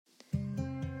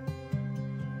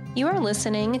You are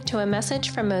listening to a message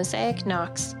from Mosaic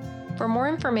Knox. For more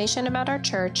information about our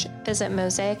church, visit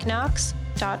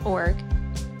mosaicknox.org.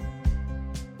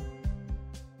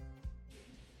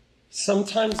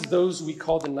 Sometimes those we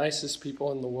call the nicest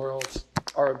people in the world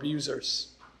are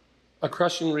abusers. A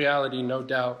crushing reality, no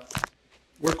doubt.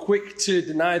 We're quick to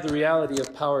deny the reality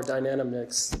of power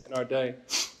dynamics in our day.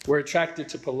 We're attracted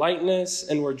to politeness,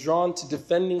 and we're drawn to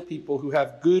defending people who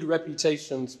have good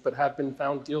reputations but have been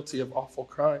found guilty of awful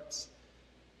crimes.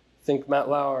 Think Matt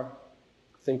Lauer.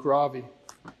 Think Ravi.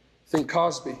 Think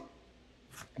Cosby.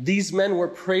 These men were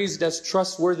praised as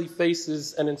trustworthy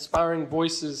faces and inspiring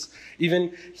voices,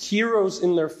 even heroes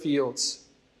in their fields.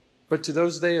 But to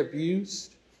those they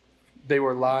abused, they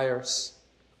were liars.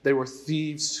 They were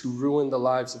thieves who ruined the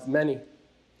lives of many.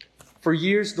 For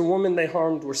years, the women they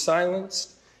harmed were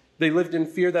silenced. They lived in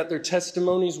fear that their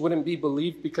testimonies wouldn't be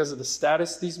believed because of the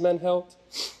status these men held.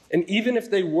 And even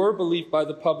if they were believed by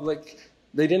the public,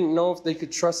 they didn't know if they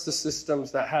could trust the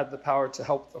systems that had the power to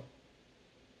help them.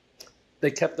 They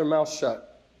kept their mouths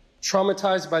shut,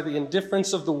 traumatized by the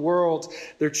indifference of the world,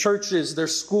 their churches, their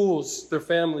schools, their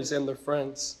families, and their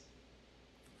friends.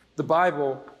 The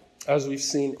Bible, as we've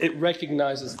seen, it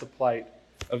recognizes the plight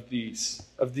of the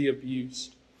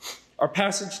abused. Our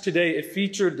passage today, it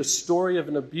featured the story of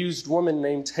an abused woman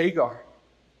named Hagar.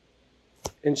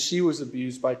 And she was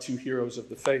abused by two heroes of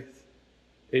the faith,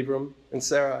 Abram and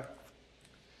Sarai.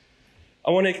 I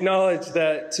want to acknowledge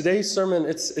that today's sermon,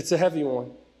 it's a heavy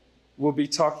one. We'll be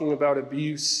talking about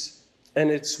abuse, and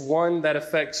it's one that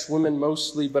affects women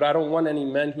mostly, but I don't want any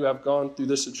men who have gone through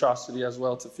this atrocity as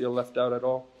well to feel left out at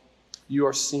all. You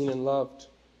are seen and loved.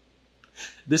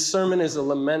 This sermon is a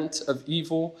lament of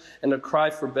evil and a cry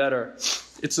for better.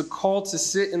 It's a call to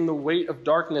sit in the weight of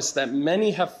darkness that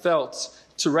many have felt,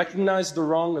 to recognize the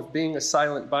wrong of being a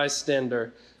silent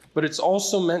bystander, but it's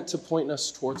also meant to point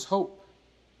us towards hope.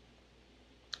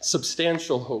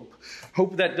 Substantial hope.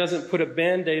 Hope that doesn't put a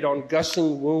Band-Aid on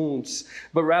gushing wounds,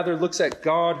 but rather looks at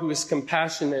God who is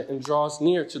compassionate and draws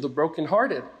near to the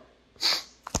brokenhearted.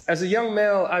 As a young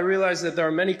male, I realized that there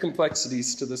are many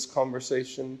complexities to this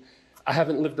conversation. I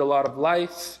haven't lived a lot of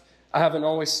life. I haven't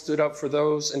always stood up for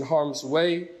those in harm's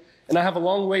way. And I have a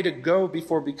long way to go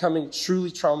before becoming truly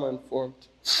trauma-informed.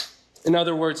 In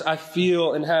other words, I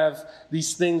feel and have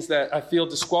these things that I feel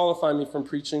disqualify me from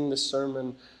preaching this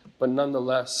sermon. But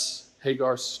nonetheless,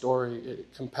 Hagar's story,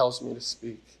 it compels me to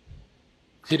speak.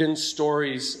 Hidden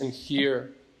stories in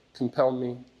here compel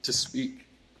me to speak.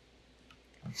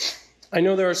 I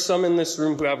know there are some in this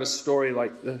room who have a story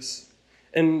like this.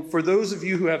 And for those of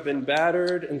you who have been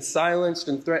battered and silenced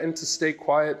and threatened to stay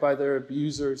quiet by their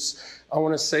abusers, I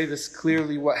want to say this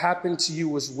clearly. What happened to you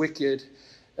was wicked,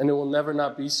 and it will never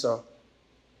not be so.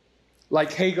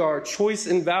 Like Hagar, choice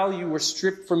and value were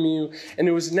stripped from you, and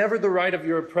it was never the right of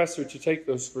your oppressor to take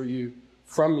those from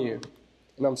you.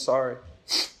 And I'm sorry.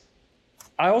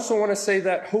 I also want to say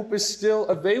that hope is still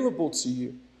available to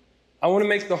you. I want to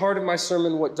make the heart of my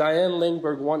sermon what Diane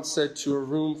Langberg once said to a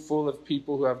room full of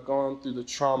people who have gone through the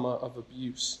trauma of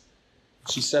abuse.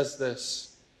 She says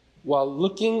this: while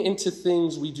looking into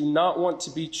things we do not want to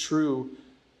be true,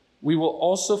 we will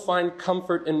also find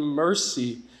comfort and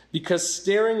mercy, because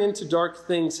staring into dark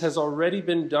things has already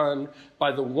been done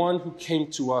by the one who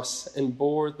came to us and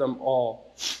bore them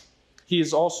all. He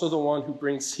is also the one who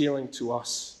brings healing to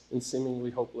us in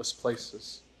seemingly hopeless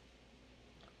places.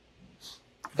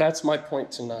 That's my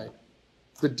point tonight.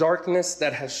 The darkness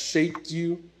that has shaped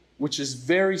you, which is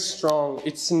very strong,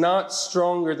 it's not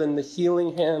stronger than the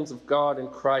healing hands of God in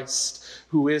Christ,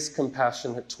 who is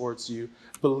compassionate towards you,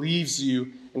 believes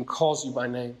you, and calls you by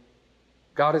name.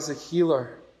 God is a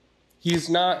healer. He is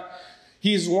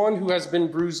one who has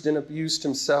been bruised and abused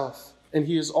himself, and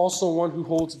he is also one who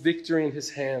holds victory in his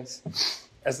hands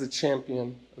as the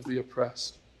champion of the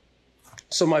oppressed.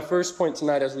 So my first point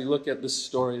tonight as we look at this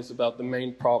story is about the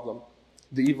main problem,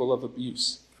 the evil of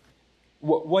abuse.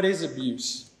 What is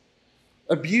abuse?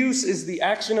 Abuse is the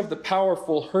action of the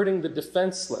powerful hurting the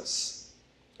defenseless.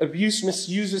 Abuse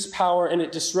misuses power, and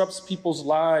it disrupts people's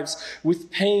lives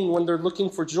with pain when they're looking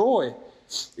for joy.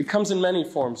 It comes in many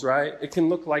forms, right? It can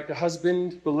look like a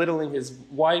husband belittling his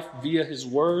wife via his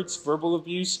words, verbal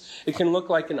abuse. It can look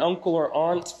like an uncle or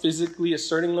aunt physically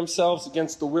asserting themselves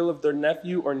against the will of their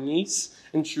nephew or niece,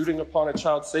 intruding upon a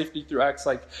child's safety through acts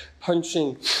like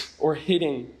punching or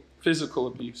hitting, physical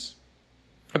abuse.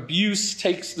 Abuse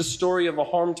takes the story of a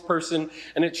harmed person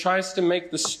and it tries to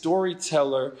make the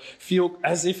storyteller feel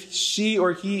as if she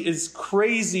or he is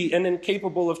crazy and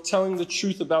incapable of telling the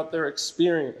truth about their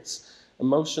experience.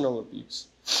 Emotional abuse.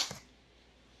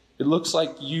 It looks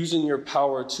like using your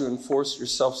power to enforce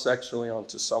yourself sexually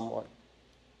onto someone.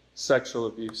 Sexual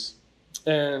abuse.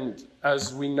 And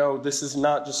as we know, this is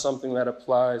not just something that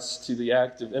applies to the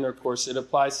act of intercourse. It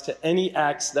applies to any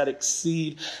acts that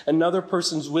exceed another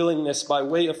person's willingness by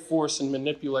way of force and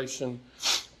manipulation,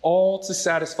 all to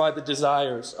satisfy the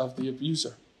desires of the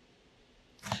abuser.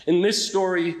 In this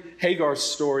story, Hagar's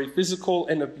story, physical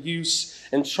abuse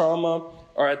and trauma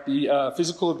are at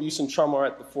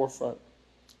the forefront.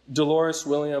 Dolores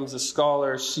Williams, a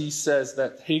scholar, she says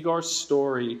that Hagar's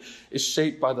story is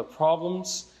shaped by the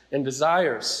problems and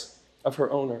desires of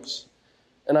her owners.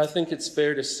 And I think it's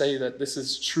fair to say that this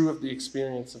is true of the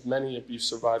experience of many abuse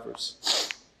survivors.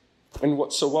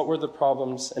 And so what were the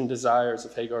problems and desires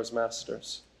of Hagar's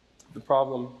masters? The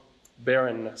problem,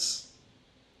 barrenness.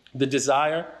 The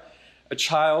desire, a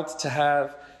child to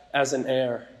have as an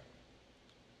heir.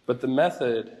 But the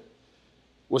method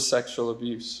was sexual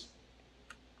abuse.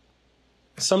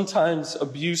 Sometimes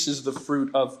abuse is the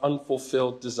fruit of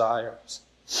unfulfilled desires.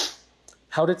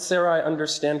 How did Sarai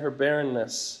understand her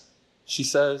barrenness? She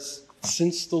says,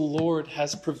 since the Lord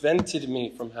has prevented me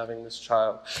from having this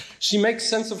child. She makes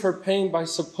sense of her pain by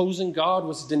supposing God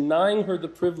was denying her the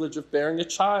privilege of bearing a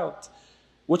child.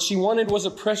 What she wanted was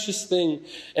a precious thing,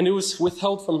 and it was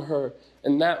withheld from her,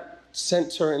 and that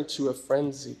sent her into a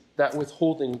frenzy. That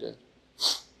withholding did.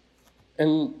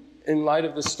 And in light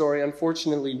of the story,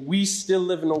 unfortunately, we still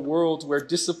live in a world where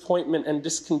disappointment and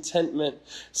discontentment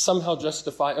somehow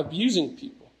justify abusing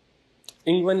people.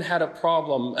 England had a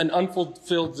problem, an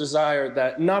unfulfilled desire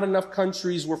that not enough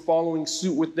countries were following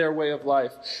suit with their way of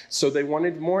life. So they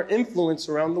wanted more influence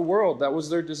around the world. That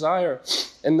was their desire.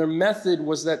 And their method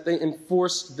was that they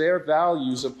enforced their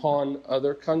values upon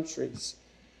other countries.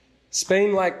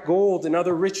 Spain lacked gold and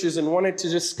other riches and wanted to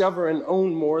discover and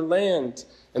own more land.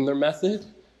 And their method?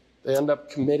 They end up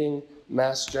committing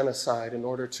mass genocide in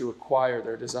order to acquire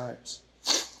their desires.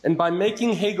 And by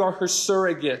making Hagar her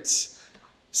surrogate,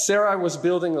 Sarai was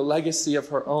building a legacy of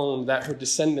her own that her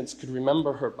descendants could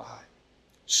remember her by.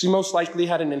 She most likely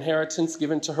had an inheritance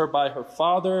given to her by her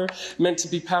father, meant to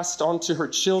be passed on to her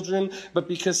children, but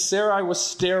because Sarai was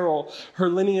sterile, her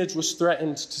lineage was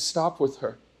threatened to stop with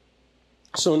her.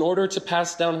 So in order to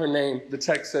pass down her name, the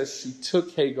text says she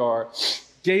took Hagar,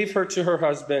 gave her to her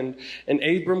husband, and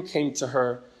Abram came to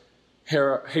her.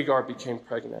 Hagar became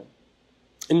pregnant.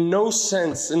 In no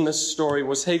sense in this story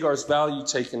was Hagar's value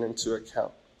taken into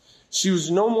account. She was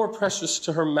no more precious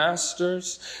to her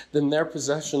masters than their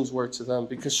possessions were to them,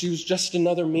 because she was just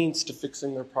another means to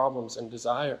fixing their problems and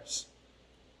desires.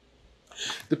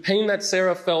 The pain that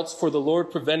Sarah felt for the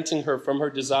Lord preventing her from her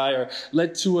desire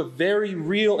led to a very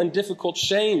real and difficult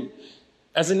shame.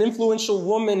 As an influential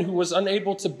woman who was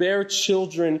unable to bear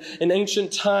children in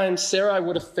ancient times, Sarai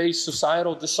would have faced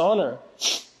societal dishonor.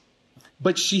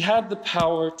 But she had the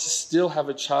power to still have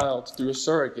a child through a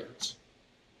surrogate.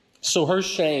 So her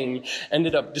shame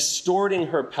ended up distorting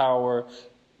her power,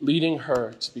 leading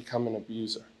her to become an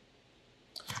abuser.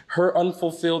 Her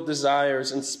unfulfilled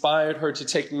desires inspired her to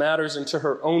take matters into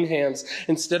her own hands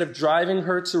instead of driving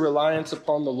her to reliance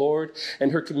upon the Lord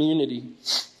and her community.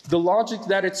 The logic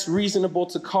that it's reasonable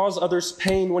to cause others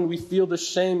pain when we feel the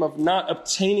shame of not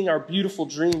obtaining our beautiful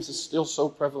dreams is still so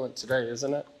prevalent today,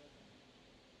 isn't it?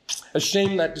 A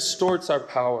shame that distorts our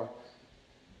power.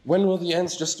 When will the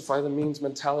ends justify the means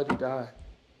mentality die?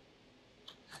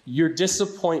 Your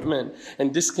disappointment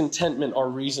and discontentment are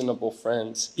reasonable,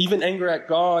 friends. Even anger at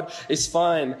God is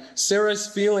fine. Sarah's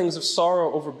feelings of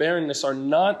sorrow over barrenness are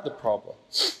not the problem.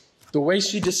 The way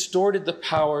she distorted the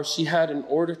power she had in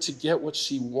order to get what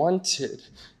she wanted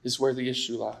is where the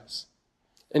issue lies.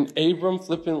 And Abram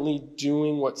flippantly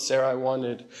doing what Sarai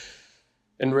wanted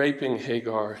and raping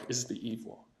Hagar is the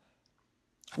evil.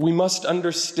 We must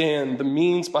understand the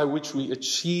means by which we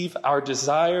achieve our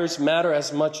desires matter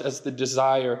as much as the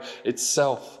desire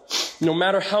itself. No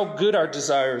matter how good our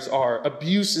desires are,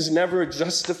 abuse is never a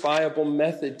justifiable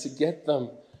method to get them.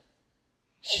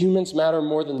 Humans matter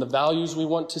more than the values we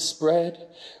want to spread.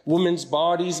 Women's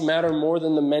bodies matter more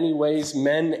than the many ways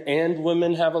men and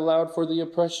women have allowed for the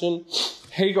oppression.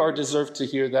 Hagar deserved to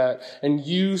hear that. And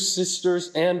you,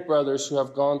 sisters and brothers who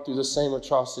have gone through the same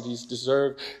atrocities,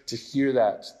 deserve to hear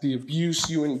that. The abuse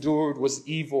you endured was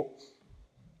evil.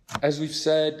 As we've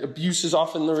said, abuse is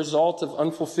often the result of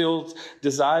unfulfilled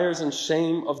desires and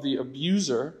shame of the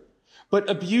abuser. But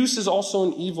abuse is also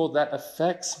an evil that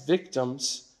affects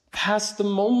victims past the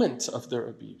moment of their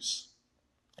abuse.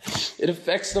 It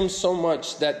affects them so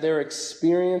much that their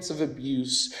experience of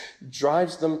abuse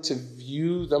drives them to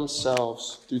view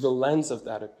themselves through the lens of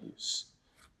that abuse.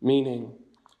 Meaning,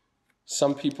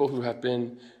 some people who have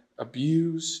been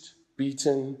abused,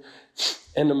 beaten,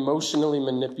 and emotionally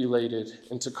manipulated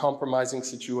into compromising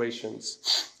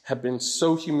situations have been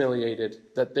so humiliated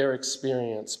that their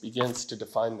experience begins to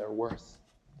define their worth.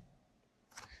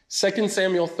 2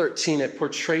 Samuel 13, it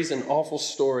portrays an awful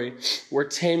story where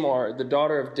Tamar, the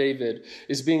daughter of David,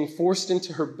 is being forced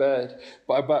into her bed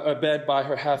by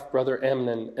her half-brother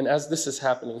Amnon. And as this is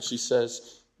happening, she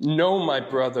says, "No, my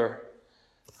brother,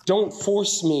 don't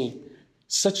force me.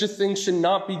 Such a thing should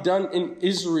not be done in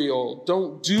Israel.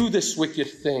 Don't do this wicked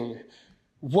thing.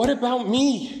 What about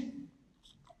me?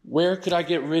 Where could I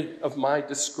get rid of my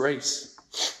disgrace?"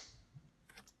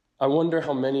 I wonder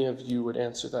how many of you would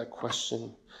answer that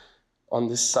question on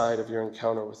this side of your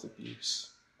encounter with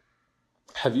abuse.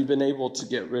 Have you been able to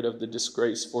get rid of the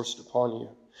disgrace forced upon you?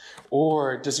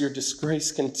 Or does your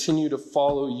disgrace continue to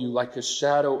follow you like a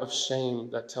shadow of shame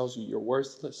that tells you you're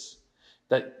worthless,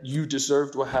 that you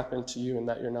deserved what happened to you and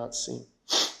that you're not seen?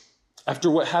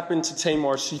 After what happened to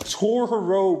Tamar, she tore her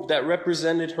robe that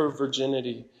represented her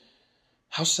virginity.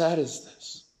 How sad is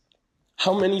this?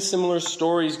 How many similar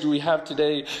stories do we have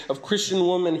today of Christian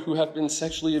women who have been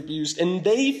sexually abused and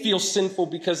they feel sinful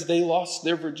because they lost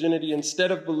their virginity instead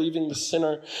of believing the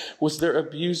sinner was their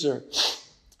abuser?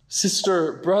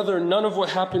 Sister, brother, none of what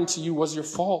happened to you was your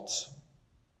fault.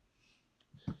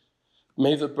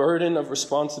 May the burden of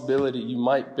responsibility you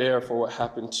might bear for what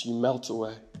happened to you melt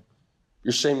away.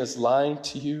 Your shame is lying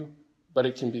to you, but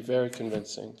it can be very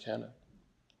convincing, can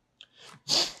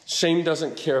it? Shame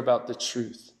doesn't care about the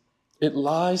truth. It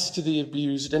lies to the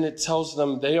abused and it tells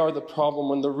them they are the problem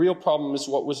when the real problem is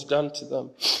what was done to them.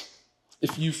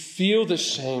 If you feel the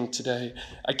shame today,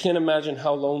 I can't imagine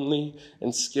how lonely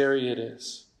and scary it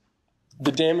is.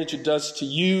 The damage it does to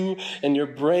you and your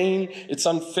brain, it's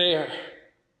unfair.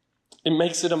 It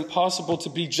makes it impossible to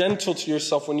be gentle to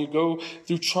yourself when you go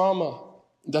through trauma.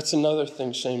 That's another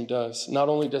thing shame does. Not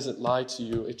only does it lie to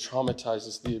you, it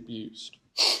traumatizes the abused.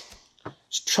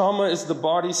 Trauma is the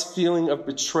body's feeling of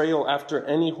betrayal after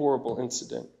any horrible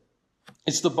incident.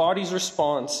 It's the body's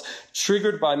response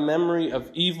triggered by memory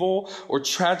of evil or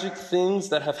tragic things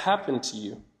that have happened to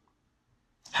you.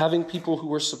 Having people who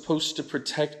were supposed to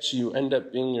protect you end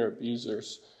up being your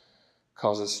abusers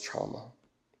causes trauma.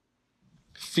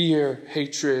 Fear,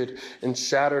 hatred, and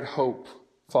shattered hope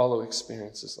follow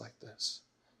experiences like this.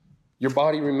 Your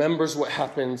body remembers what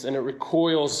happens and it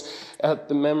recoils at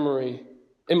the memory.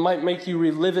 It might make you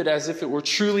relive it as if it were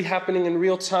truly happening in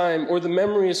real time, or the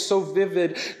memory is so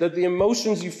vivid that the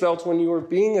emotions you felt when you were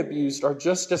being abused are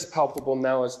just as palpable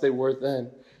now as they were then,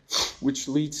 which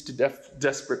leads to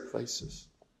desperate places.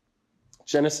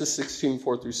 Genesis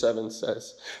 16:4-7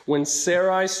 says, "When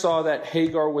Sarai saw that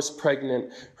Hagar was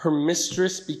pregnant, her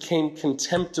mistress became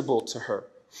contemptible to her.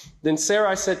 Then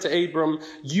Sarai said to Abram,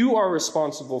 'You are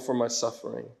responsible for my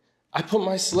suffering. I put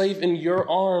my slave in your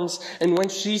arms, and when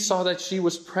she saw that she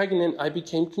was pregnant, I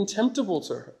became contemptible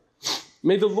to her.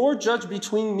 May the Lord judge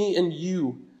between me and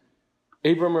you.'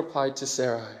 Abram replied to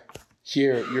Sarai,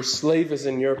 'Here, your slave is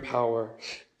in your power.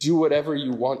 Do whatever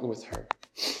you want with her.'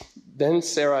 Then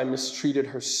Sarai mistreated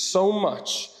her so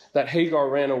much that Hagar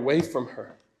ran away from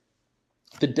her.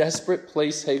 The desperate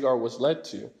place Hagar was led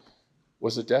to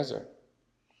was a desert."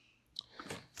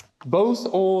 Both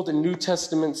Old and New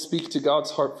Testament speak to God's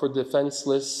heart for the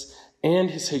defenseless and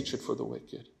his hatred for the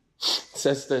wicked. It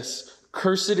says this,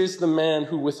 "Cursed is the man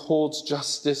who withholds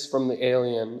justice from the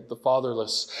alien, the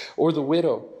fatherless, or the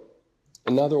widow."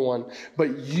 Another one,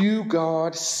 "But you,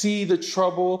 God, see the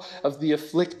trouble of the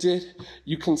afflicted.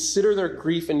 You consider their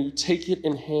grief and you take it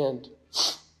in hand.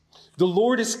 The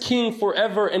Lord is king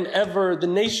forever and ever. The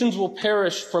nations will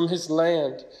perish from his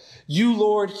land. You,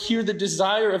 Lord, hear the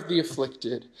desire of the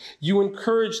afflicted. You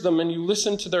encourage them and you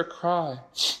listen to their cry,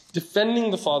 defending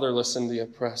the fatherless and the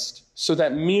oppressed, so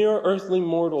that mere earthly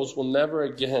mortals will never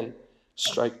again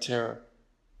strike terror."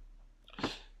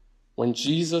 When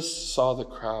Jesus saw the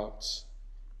crowds,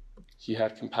 he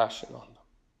had compassion on them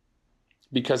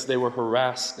because they were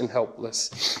harassed and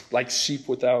helpless, like sheep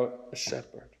without a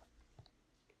shepherd.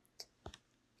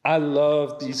 I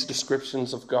love these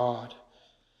descriptions of God.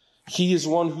 He is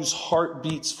one whose heart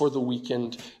beats for the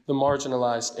weakened, the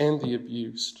marginalized, and the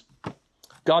abused.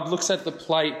 God looks at the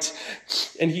plight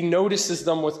and he notices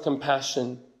them with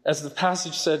compassion. As the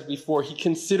passage said before, he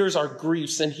considers our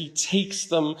griefs and he takes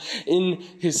them in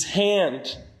his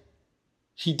hand.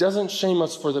 He doesn't shame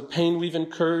us for the pain we've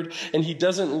incurred, and he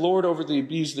doesn't lord over the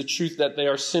abused the truth that they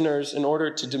are sinners in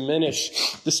order to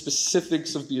diminish the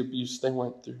specifics of the abuse they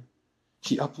went through.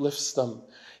 He uplifts them.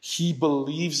 He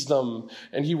believes them,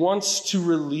 and he wants to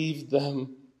relieve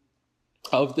them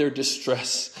of their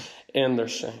distress and their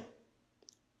shame.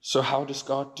 So how does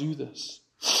God do this?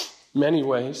 Many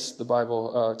ways, the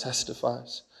Bible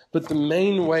testifies. But the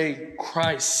main way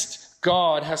Christ,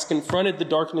 God, has confronted the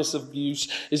darkness of abuse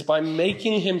is by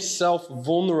making himself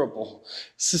vulnerable,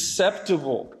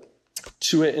 susceptible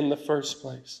to it in the first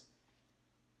place.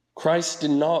 Christ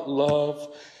did not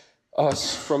love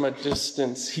us from a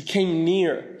distance. He came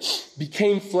near,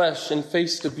 became flesh, and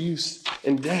faced abuse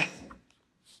and death.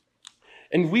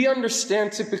 And we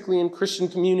understand typically in Christian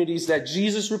communities that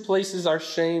Jesus replaces our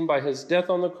shame by his death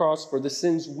on the cross for the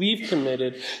sins we've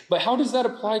committed. But how does that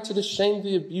apply to the shame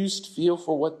the abused feel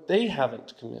for what they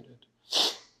haven't committed?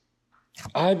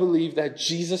 I believe that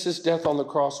Jesus' death on the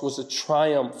cross was a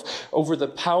triumph over the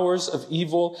powers of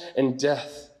evil and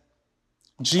death.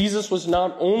 Jesus was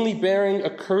not only bearing a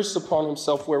curse upon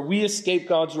himself where we escape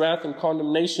God's wrath and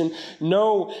condemnation.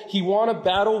 No, he won a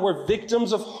battle where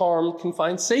victims of harm can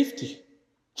find safety.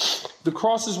 The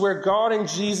cross is where God and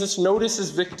Jesus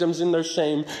notices victims in their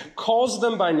shame, calls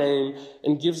them by name,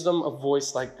 and gives them a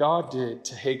voice like God did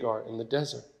to Hagar in the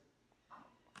desert.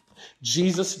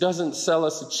 Jesus doesn't sell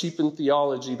us a cheapened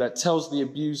theology that tells the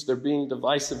abused they're being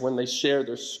divisive when they share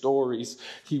their stories.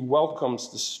 He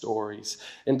welcomes the stories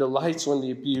and delights when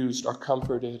the abused are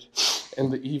comforted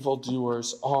and the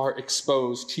evildoers are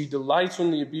exposed. He delights when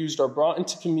the abused are brought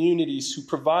into communities who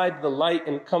provide the light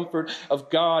and comfort of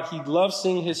God. He loves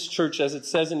seeing his church, as it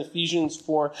says in Ephesians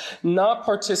 4, not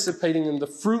participating in the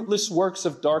fruitless works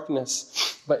of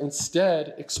darkness, but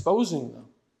instead exposing them.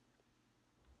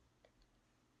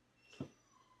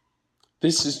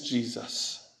 This is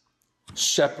Jesus,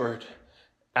 shepherd,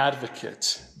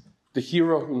 advocate, the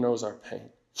hero who knows our pain.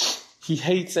 He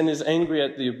hates and is angry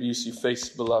at the abuse you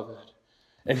faced, beloved.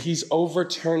 And he's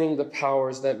overturning the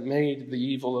powers that made the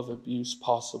evil of abuse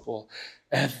possible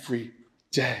every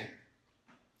day.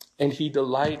 And he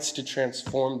delights to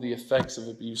transform the effects of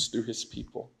abuse through his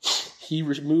people. He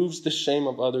removes the shame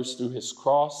of others through his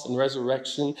cross and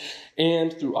resurrection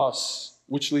and through us,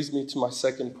 which leads me to my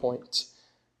second point,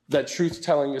 that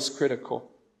truth-telling is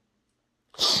critical.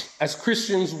 As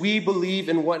Christians, we believe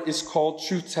in what is called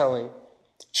truth-telling.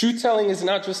 Truth-telling is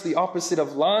not just the opposite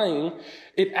of lying.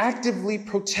 It actively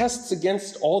protests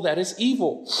against all that is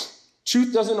evil.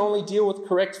 Truth doesn't only deal with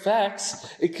correct facts.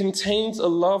 It contains a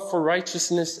love for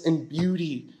righteousness and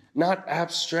beauty, not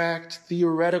abstract,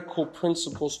 theoretical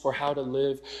principles for how to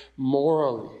live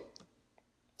morally.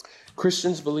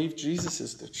 Christians believe Jesus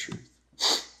is the truth.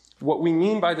 What we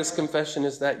mean by this confession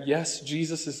is that, yes,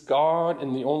 Jesus is God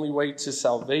and the only way to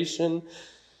salvation.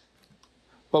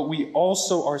 But we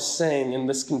also are saying in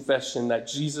this confession that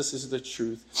Jesus is the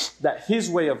truth, that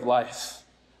his way of life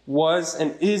was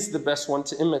and is the best one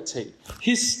to imitate.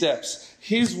 His steps,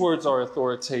 his words are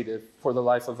authoritative for the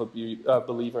life of a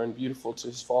believer and beautiful to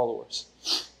his followers.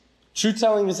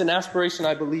 Truth-telling is an aspiration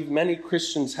I believe many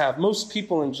Christians have, most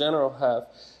people in general have,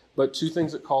 but two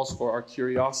things it calls for are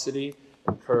curiosity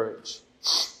and courage.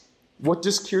 What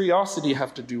does curiosity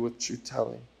have to do with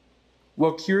truth-telling?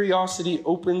 Well, curiosity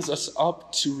opens us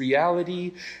up to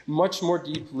reality much more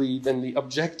deeply than the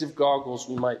objective goggles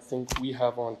we might think we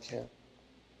have on camp.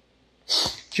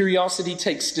 Curiosity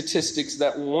takes statistics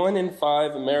that 1 in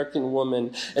 5 American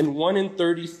women and 1 in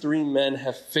 33 men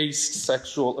have faced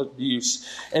sexual abuse,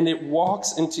 and it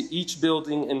walks into each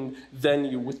building and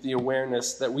venue with the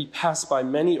awareness that we pass by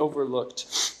many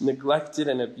overlooked, neglected,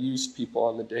 and abused people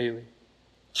on the daily.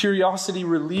 Curiosity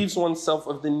relieves oneself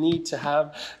of the need to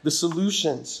have the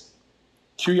solutions.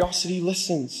 Curiosity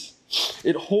listens.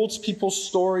 It holds people's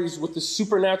stories with the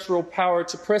supernatural power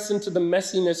to press into the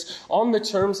messiness on the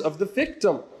terms of the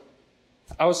victim.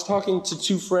 I was talking to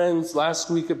two friends last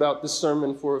week about this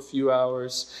sermon for a few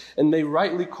hours, and they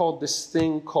rightly called this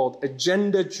thing called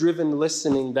agenda-driven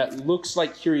listening that looks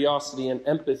like curiosity and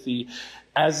empathy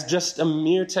as just a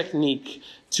mere technique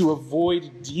to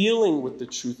avoid dealing with the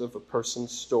truth of a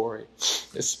person's story,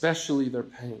 especially their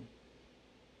pain.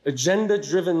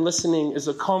 Agenda-driven listening is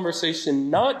a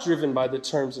conversation not driven by the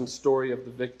terms and story of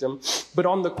the victim, but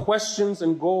on the questions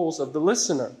and goals of the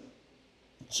listener.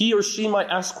 He or she might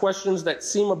ask questions that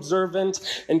seem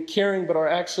observant and caring, but are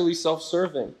actually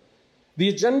self-serving. The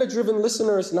agenda-driven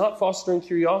listener is not fostering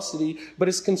curiosity, but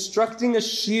is constructing a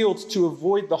shield to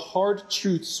avoid the hard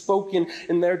truth spoken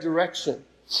in their direction.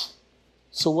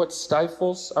 So what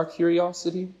stifles our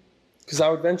curiosity? Because I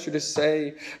would venture to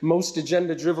say most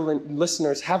agenda-driven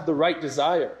listeners have the right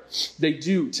desire. They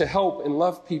do, to help and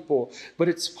love people. But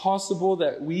it's possible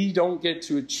that we don't get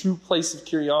to a true place of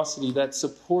curiosity that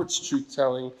supports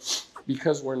truth-telling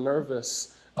because we're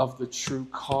nervous of the true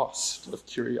cost of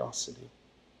curiosity.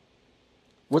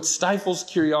 What stifles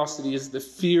curiosity is the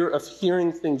fear of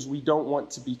hearing things we don't want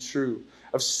to be true,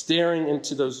 of staring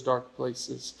into those dark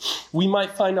places. We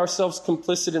might find ourselves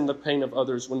complicit in the pain of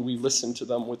others when we listen to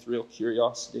them with real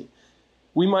curiosity.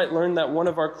 We might learn that one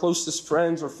of our closest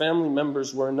friends or family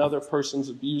members were another person's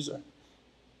abuser.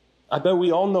 I bet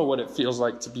we all know what it feels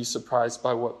like to be surprised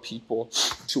by what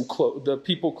the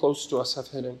people close to us have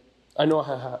hidden. I know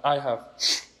I have.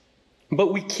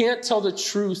 But we can't tell the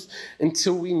truth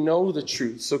until we know the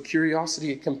truth. So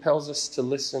curiosity, it compels us to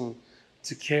listen,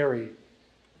 to carry,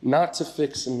 not to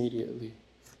fix immediately,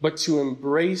 but to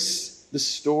embrace the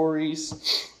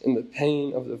stories and the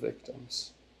pain of the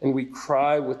victims. And we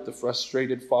cry with the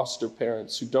frustrated foster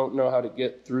parents who don't know how to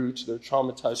get through to their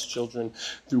traumatized children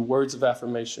through words of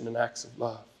affirmation and acts of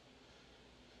love.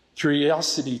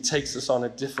 Curiosity takes us on a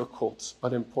difficult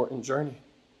but important journey.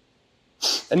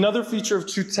 Another feature of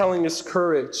truth-telling is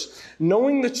courage.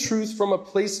 Knowing the truth from a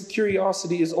place of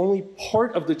curiosity is only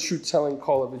part of the truth-telling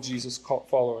call of a Jesus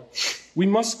follower. We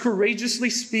must courageously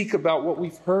speak about what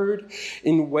we've heard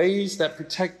in ways that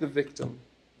protect the victim.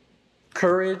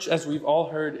 Courage, as we've all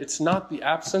heard, it's not the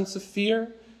absence of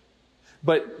fear,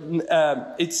 but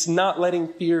it's not letting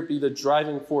fear be the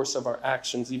driving force of our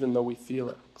actions, even though we feel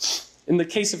it. In the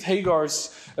case of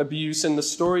Hagar's abuse and the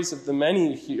stories of the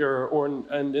many here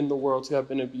and in the world who have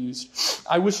been abused,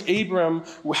 I wish Abram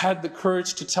had the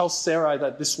courage to tell Sarai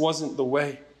that this wasn't the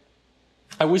way.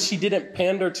 I wish he didn't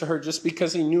pander to her just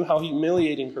because he knew how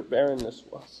humiliating her barrenness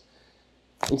was.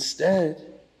 Instead,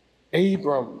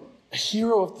 Abram, a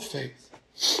hero of the faith,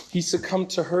 he succumbed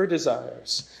to her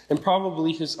desires, and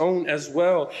probably his own as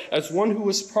well. As one who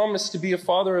was promised to be a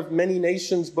father of many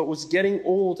nations but was getting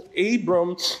old,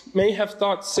 Abram may have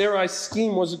thought Sarai's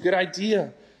scheme was a good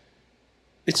idea.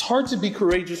 It's hard to be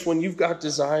courageous when you've got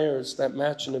desires that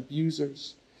match an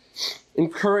abuser's.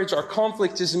 In courage, our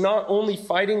conflict is not only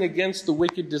fighting against the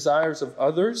wicked desires of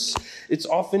others, it's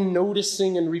often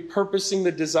noticing and repurposing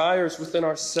the desires within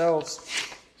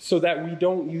ourselves so that we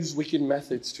don't use wicked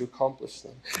methods to accomplish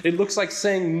them. It looks like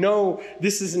saying, no,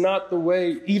 this is not the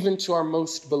way, even to our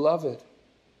most beloved.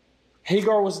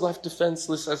 Hagar was left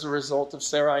defenseless as a result of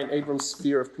Sarai and Abram's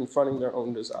fear of confronting their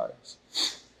own desires.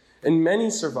 And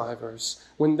many survivors,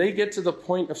 when they get to the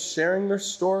point of sharing their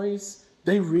stories,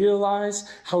 they realize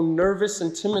how nervous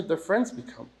and timid their friends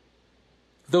become.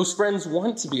 Those friends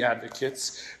want to be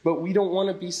advocates, but we don't want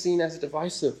to be seen as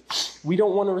divisive. We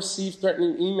don't want to receive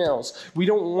threatening emails. We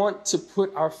don't want to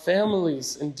put our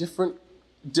families in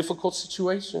difficult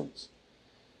situations.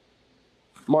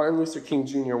 Martin Luther King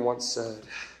Jr. once said,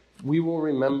 "We will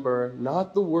remember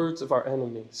not the words of our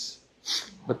enemies,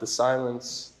 but the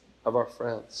silence of our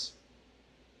friends."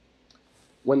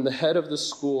 When the head of the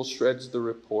school shreds the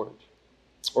report,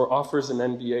 or offers an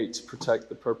NDA to protect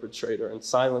the perpetrator and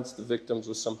silence the victims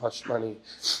with some hush money,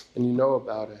 and you know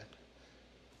about it,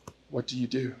 what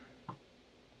do?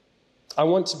 I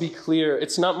want to be clear,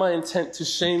 it's not my intent to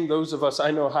shame those of us, I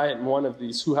know I am one of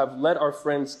these, who have let our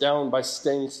friends down by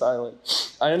staying silent.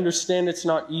 I understand it's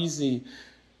not easy.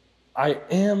 I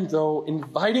am, though,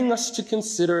 inviting us to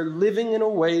consider living in a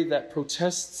way that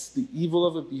protests the evil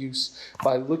of abuse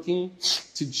by looking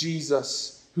to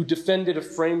Jesus, who defended a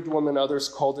framed woman others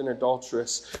called an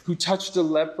adulteress, who touched a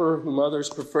leper whom others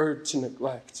preferred to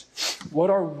neglect. What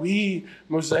are we,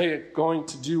 Mosaic, going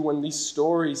to do when these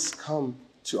stories come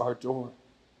to our door?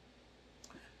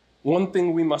 One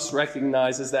thing we must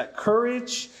recognize is that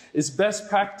courage is best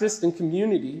practiced in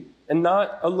community and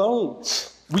not alone.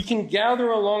 We can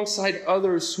gather alongside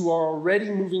others who are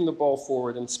already moving the ball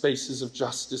forward in spaces of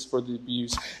justice for the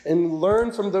abused and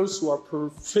learn from those who are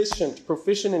proficient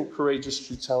in courageous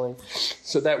truth-telling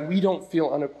so that we don't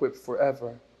feel unequipped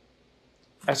forever.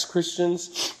 As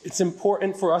Christians, it's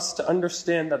important for us to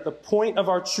understand that the point of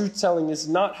our truth-telling is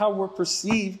not how we're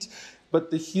perceived,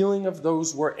 but the healing of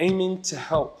those we're aiming to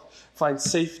help find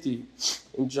safety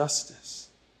and justice.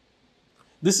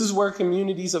 This is where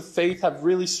communities of faith have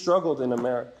really struggled in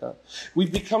America.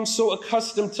 We've become so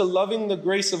accustomed to loving the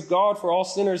grace of God for all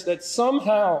sinners that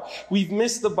somehow we've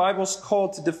missed the Bible's call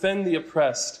to defend the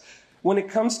oppressed. When it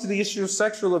comes to the issue of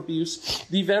sexual abuse,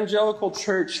 the evangelical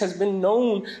church has been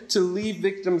known to leave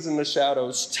victims in the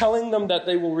shadows, telling them that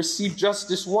they will receive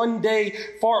justice one day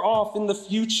far off in the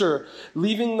future,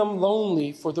 leaving them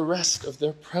lonely for the rest of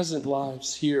their present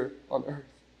lives here on earth.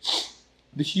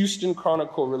 The Houston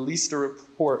Chronicle released a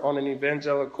report on an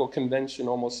evangelical convention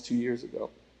almost 2 years ago.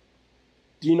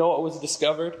 Do you know what was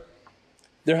discovered?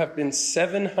 There have been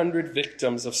 700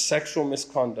 victims of sexual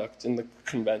misconduct in the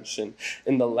convention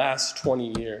in the last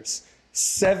 20 years.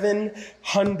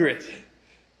 700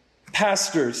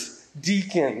 pastors,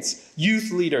 deacons,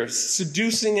 youth leaders,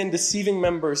 seducing and deceiving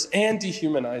members, and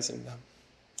dehumanizing them.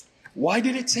 Why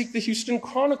did it take the Houston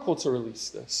Chronicle to release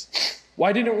this?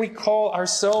 Why didn't we call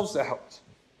ourselves out?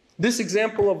 This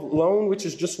example of loan, which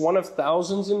is just one of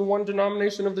thousands in one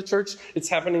denomination of the church, it's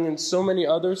happening in so many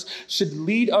others, should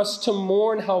lead us to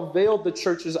mourn how veiled the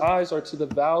church's eyes are to the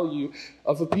value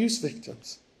of abuse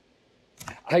victims.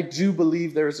 I do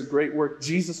believe there is a great work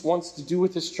Jesus wants to do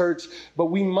with his church, but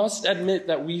we must admit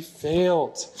that we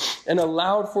failed and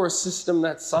allowed for a system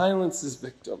that silences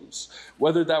victims,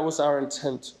 whether that was our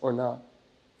intent or not.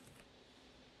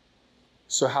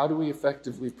 So how do we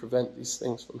effectively prevent these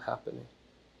things from happening?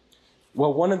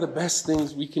 Well, one of the best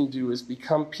things we can do is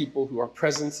become people who are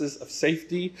presences of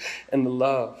safety and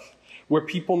love, where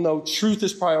people know truth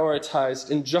is prioritized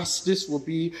and justice will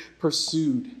be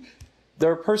pursued.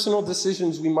 There are personal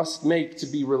decisions we must make to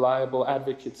be reliable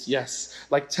advocates, yes,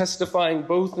 like testifying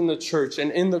both in the church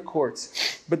and in the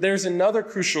courts. But there's another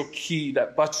crucial key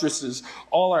that buttresses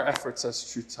all our efforts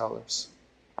as truth tellers: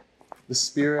 the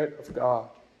Spirit of God.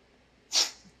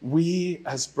 We,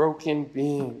 as broken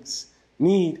beings,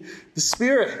 need the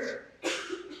Spirit.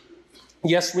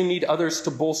 Yes, we need others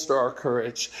to bolster our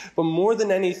courage, but more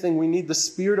than anything, we need the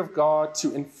Spirit of God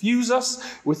to infuse us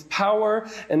with power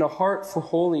and a heart for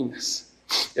holiness.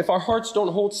 If our hearts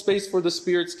don't hold space for the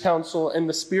Spirit's counsel and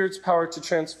the Spirit's power to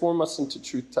transform us into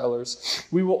truth tellers,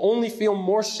 we will only feel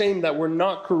more shame that we're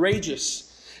not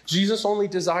courageous. Jesus only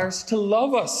desires to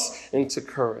love us into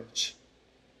courage.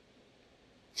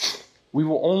 We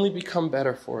will only become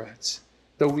better for it,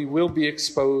 though we will be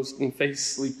exposed and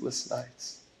face sleepless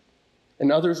nights. And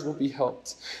others will be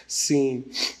helped,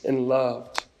 seen, and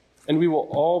loved. And we will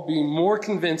all be more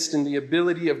convinced in the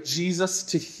ability of Jesus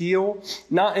to heal,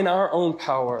 not in our own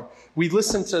power. We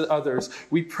listen to others,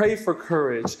 we pray for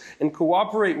courage, and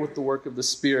cooperate with the work of the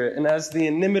Spirit. And as the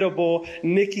inimitable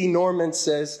Nicky Norman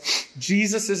says,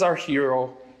 Jesus is our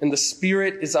hero, and the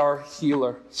Spirit is our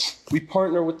healer. We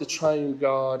partner with the triune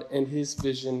God and his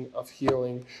vision of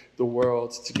healing the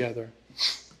world together.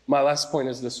 My last point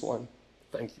is this one.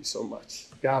 Thank you so much.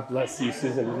 God bless you,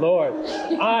 Susan. Lord,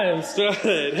 I am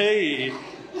stirred. Hey,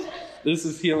 this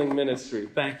is healing ministry.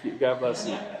 Thank you. God bless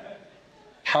you.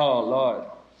 Oh, Lord.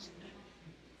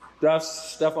 Do I have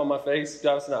stuff on my face?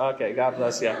 Okay, God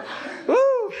bless you.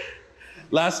 Woo!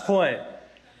 Last point.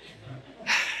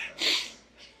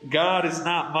 God is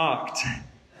not mocked.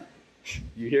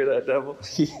 You hear that, devil?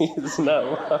 He is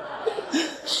not mocked.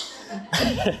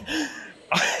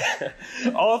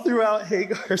 All throughout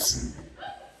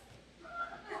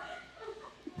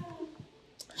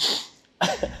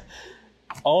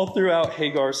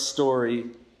Hagar's story,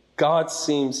 God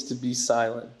seems to be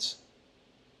silent.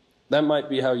 That might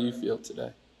be how you feel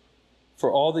today.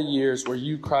 For all the years where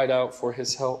you cried out for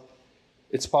his help,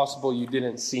 it's possible you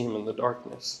didn't see him in the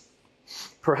darkness.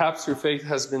 Perhaps your faith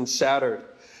has been shattered.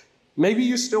 Maybe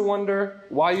you still wonder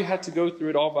why you had to go through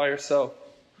it all by yourself.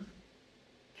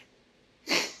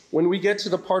 When we get to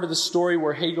the part of the story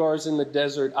where Hagar is in the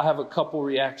desert, I have a couple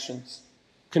reactions.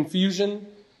 Confusion,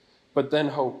 but then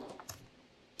hope.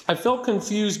 I felt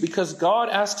confused because God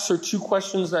asks her two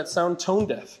questions that sound tone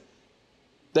deaf.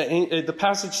 The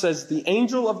passage says, the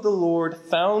angel of the Lord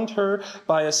found her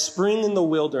by a spring in the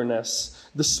wilderness,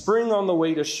 the spring on the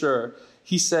way to Shur.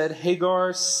 He said,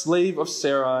 Hagar, slave of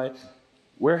Sarai,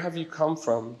 where have you come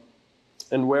from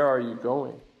and where are you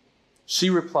going? She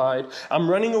replied, I'm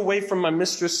running away from my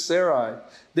mistress Sarai.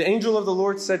 The angel of the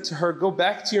Lord said to her, go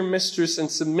back to your mistress and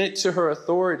submit to her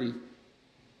authority.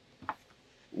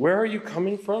 Where are you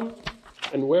coming from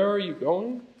and where are you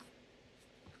going?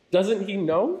 Doesn't he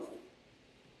know?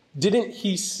 Didn't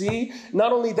he see?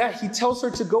 Not only that, he tells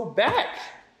her to go back.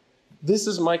 This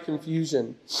is my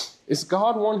confusion. Is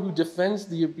God one who defends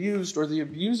the abused or the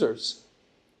abusers?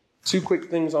 Two quick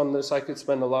things on this. I could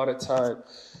spend a lot of time.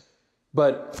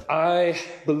 But I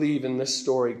believe in this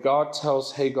story, God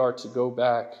tells Hagar to go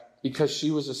back because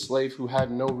she was a slave who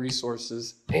had no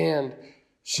resources and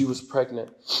she was pregnant.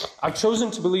 I've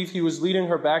chosen to believe he was leading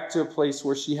her back to a place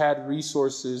where she had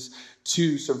resources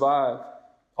to survive.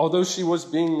 Although she was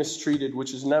being mistreated,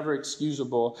 which is never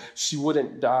excusable, she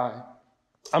wouldn't die.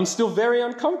 I'm still very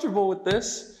uncomfortable with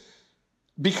this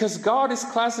because God is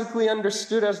classically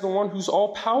understood as the one who's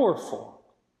all-powerful.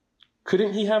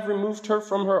 Couldn't he have removed her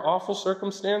from her awful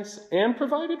circumstance and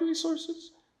provided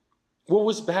resources? What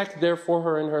was back there for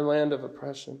her in her land of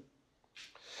oppression?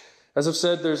 As I've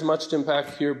said, there's much to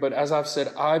unpack here, but as I've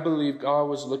said, I believe God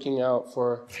was looking out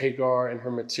for Hagar and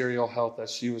her material health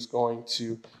as she was going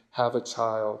to have a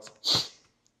child.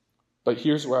 But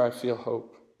here's where I feel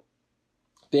hope.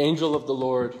 The angel of the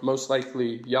Lord, most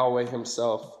likely Yahweh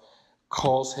himself,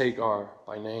 calls Hagar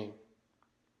by name.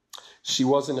 She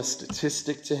wasn't a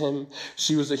statistic to him.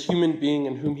 She was a human being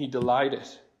in whom he delighted.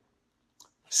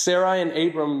 Sarai and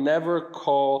Abram never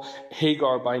call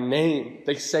Hagar by name.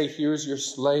 They say, here's your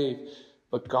slave,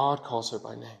 but God calls her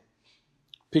by name.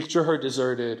 Picture her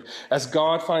deserted as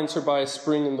God finds her by a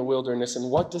spring in the wilderness. And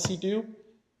what does he do?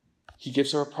 He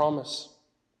gives her a promise.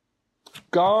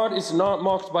 God is not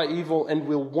mocked by evil and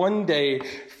will one day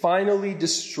finally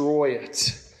destroy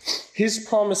it. His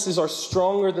promises are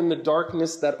stronger than the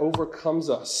darkness that overcomes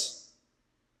us.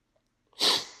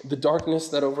 The darkness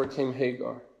that overcame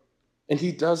Hagar. And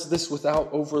he does this without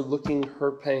overlooking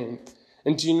her pain.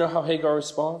 And do you know how Hagar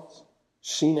responds?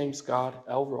 She names God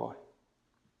El Roi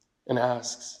and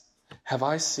asks, have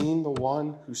I seen the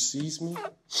one who sees me?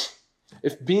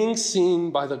 If being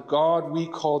seen by the God we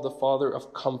call the Father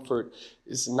of comfort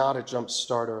is not a jump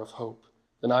starter of hope,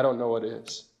 then I don't know what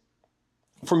is.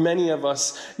 For many of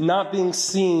us, not being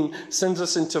seen sends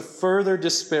us into further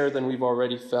despair than we've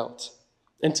already felt.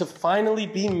 And to finally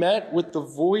be met with the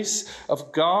voice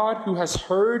of God who has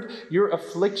heard your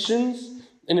afflictions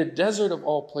in a desert of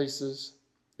all places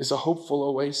is a hopeful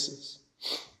oasis.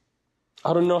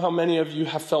 I don't know how many of you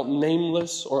have felt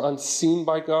nameless or unseen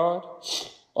by God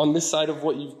on this side of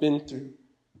what you've been through.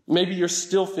 Maybe you're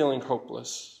still feeling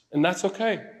hopeless, and that's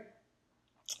okay.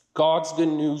 God's good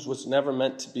news was never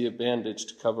meant to be a bandage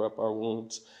to cover up our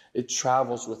wounds. It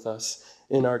travels with us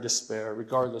in our despair,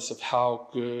 regardless of how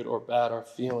good or bad our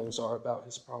feelings are about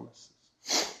his promises.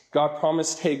 God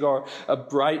promised Hagar a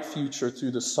bright future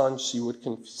through the son she would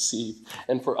conceive.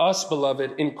 And for us,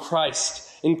 beloved, in Christ,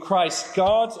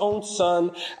 God's own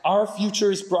son, our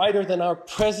future is brighter than our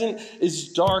present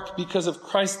is dark because of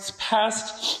Christ's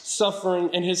past suffering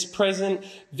and his present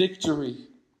victory.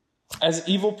 As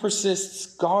evil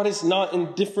persists, God is not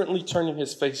indifferently turning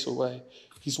his face away.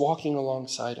 He's walking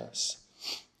alongside us.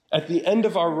 At the end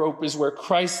of our rope is where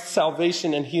Christ's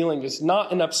salvation and healing is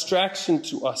not an abstraction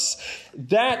to us.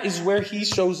 That is where he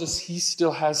shows us he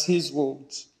still has his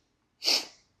wounds.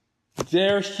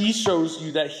 There he shows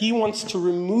you that he wants to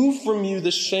remove from you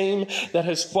the shame that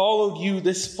has followed you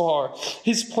this far.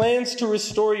 His plans to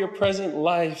restore your present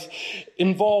life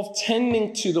involve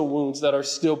tending to the wounds that are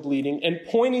still bleeding and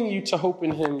pointing you to hope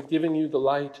in him, giving you the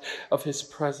light of his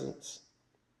presence.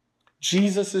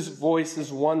 Jesus' voice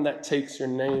is one that takes your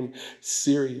name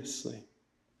seriously.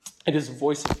 It is a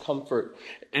voice of comfort,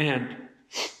 and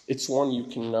it's one you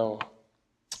can know.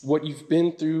 What you've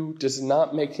been through does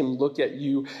not make him look at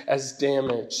you as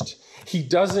damaged. He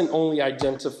doesn't only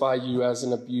identify you as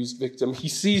an abused victim. He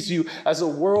sees you as a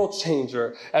world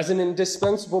changer, as an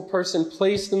indispensable person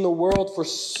placed in the world for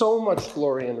so much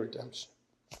glory and redemption.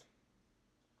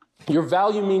 Your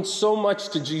value means so much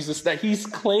to Jesus that he's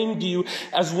claimed you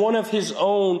as one of his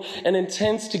own and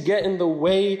intends to get in the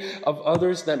way of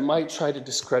others that might try to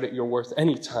discredit your worth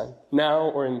anytime, now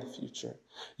or in the future.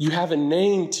 You have a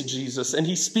name to Jesus, and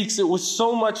he speaks it with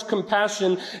so much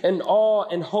compassion and awe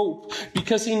and hope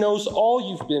because he knows all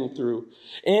you've been through,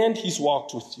 and he's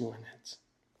walked with you in it.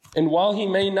 And while he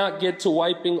may not get to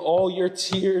wiping all your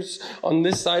tears on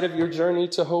this side of your journey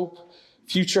to hope,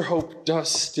 future hope does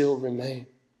still remain.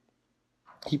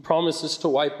 He promises to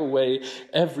wipe away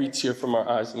every tear from our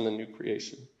eyes in the new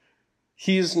creation.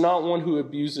 He is not one who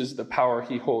abuses the power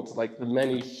he holds like the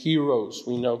many heroes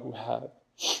we know who have.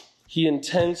 He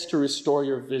intends to restore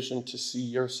your vision to see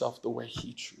yourself the way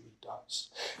he truly does.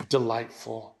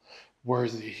 Delightful,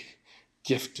 worthy,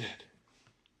 gifted.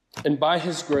 And by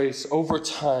his grace, over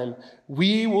time,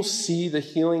 we will see the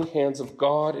healing hands of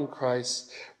God in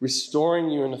Christ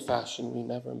restoring you in a fashion we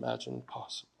never imagined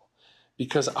possible.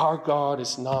 Because our God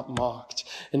is not mocked,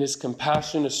 and his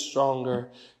compassion is stronger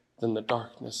than the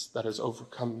darkness that has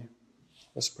overcome you.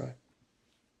 Let's pray.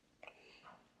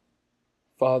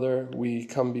 Father, we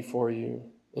come before you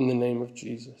in the name of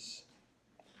Jesus,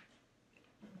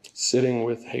 sitting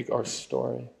with Hagar's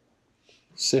story,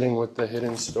 sitting with the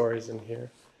hidden stories in here,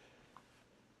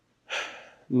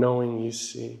 knowing you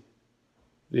see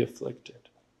the afflicted.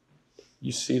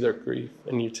 You see their grief,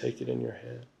 and you take it in your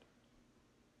hand.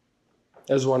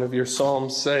 As one of your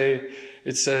psalms say,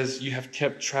 it says, you have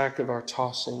kept track of our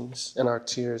tossings and our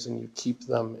tears, and you keep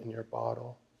them in your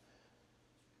bottle.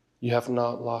 You have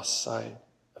not lost sight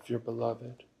of your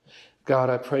beloved. God,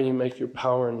 I pray you make your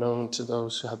power known to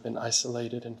those who have been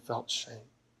isolated and felt shame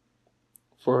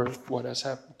for what has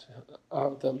happened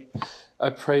to them. I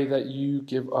pray that you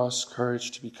give us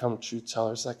courage to become truth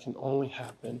tellers. That can only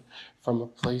happen from a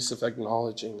place of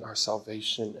acknowledging our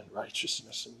salvation and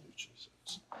righteousness in you,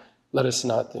 Jesus. Let us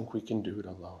not think we can do it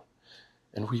alone.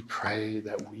 And we pray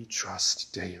that we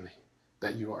trust daily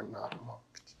that you are not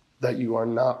mocked. that you are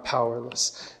not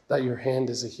powerless, that your hand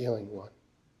is a healing one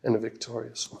and a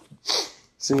victorious one.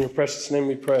 It's in your precious name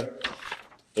we pray.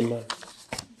 Amen.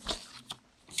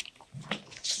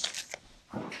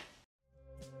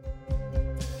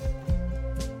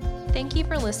 Thank you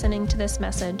for listening to this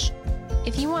message.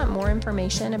 If you want more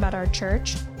information about our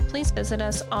church, please visit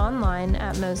us online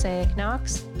at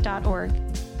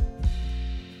mosaicknox.org.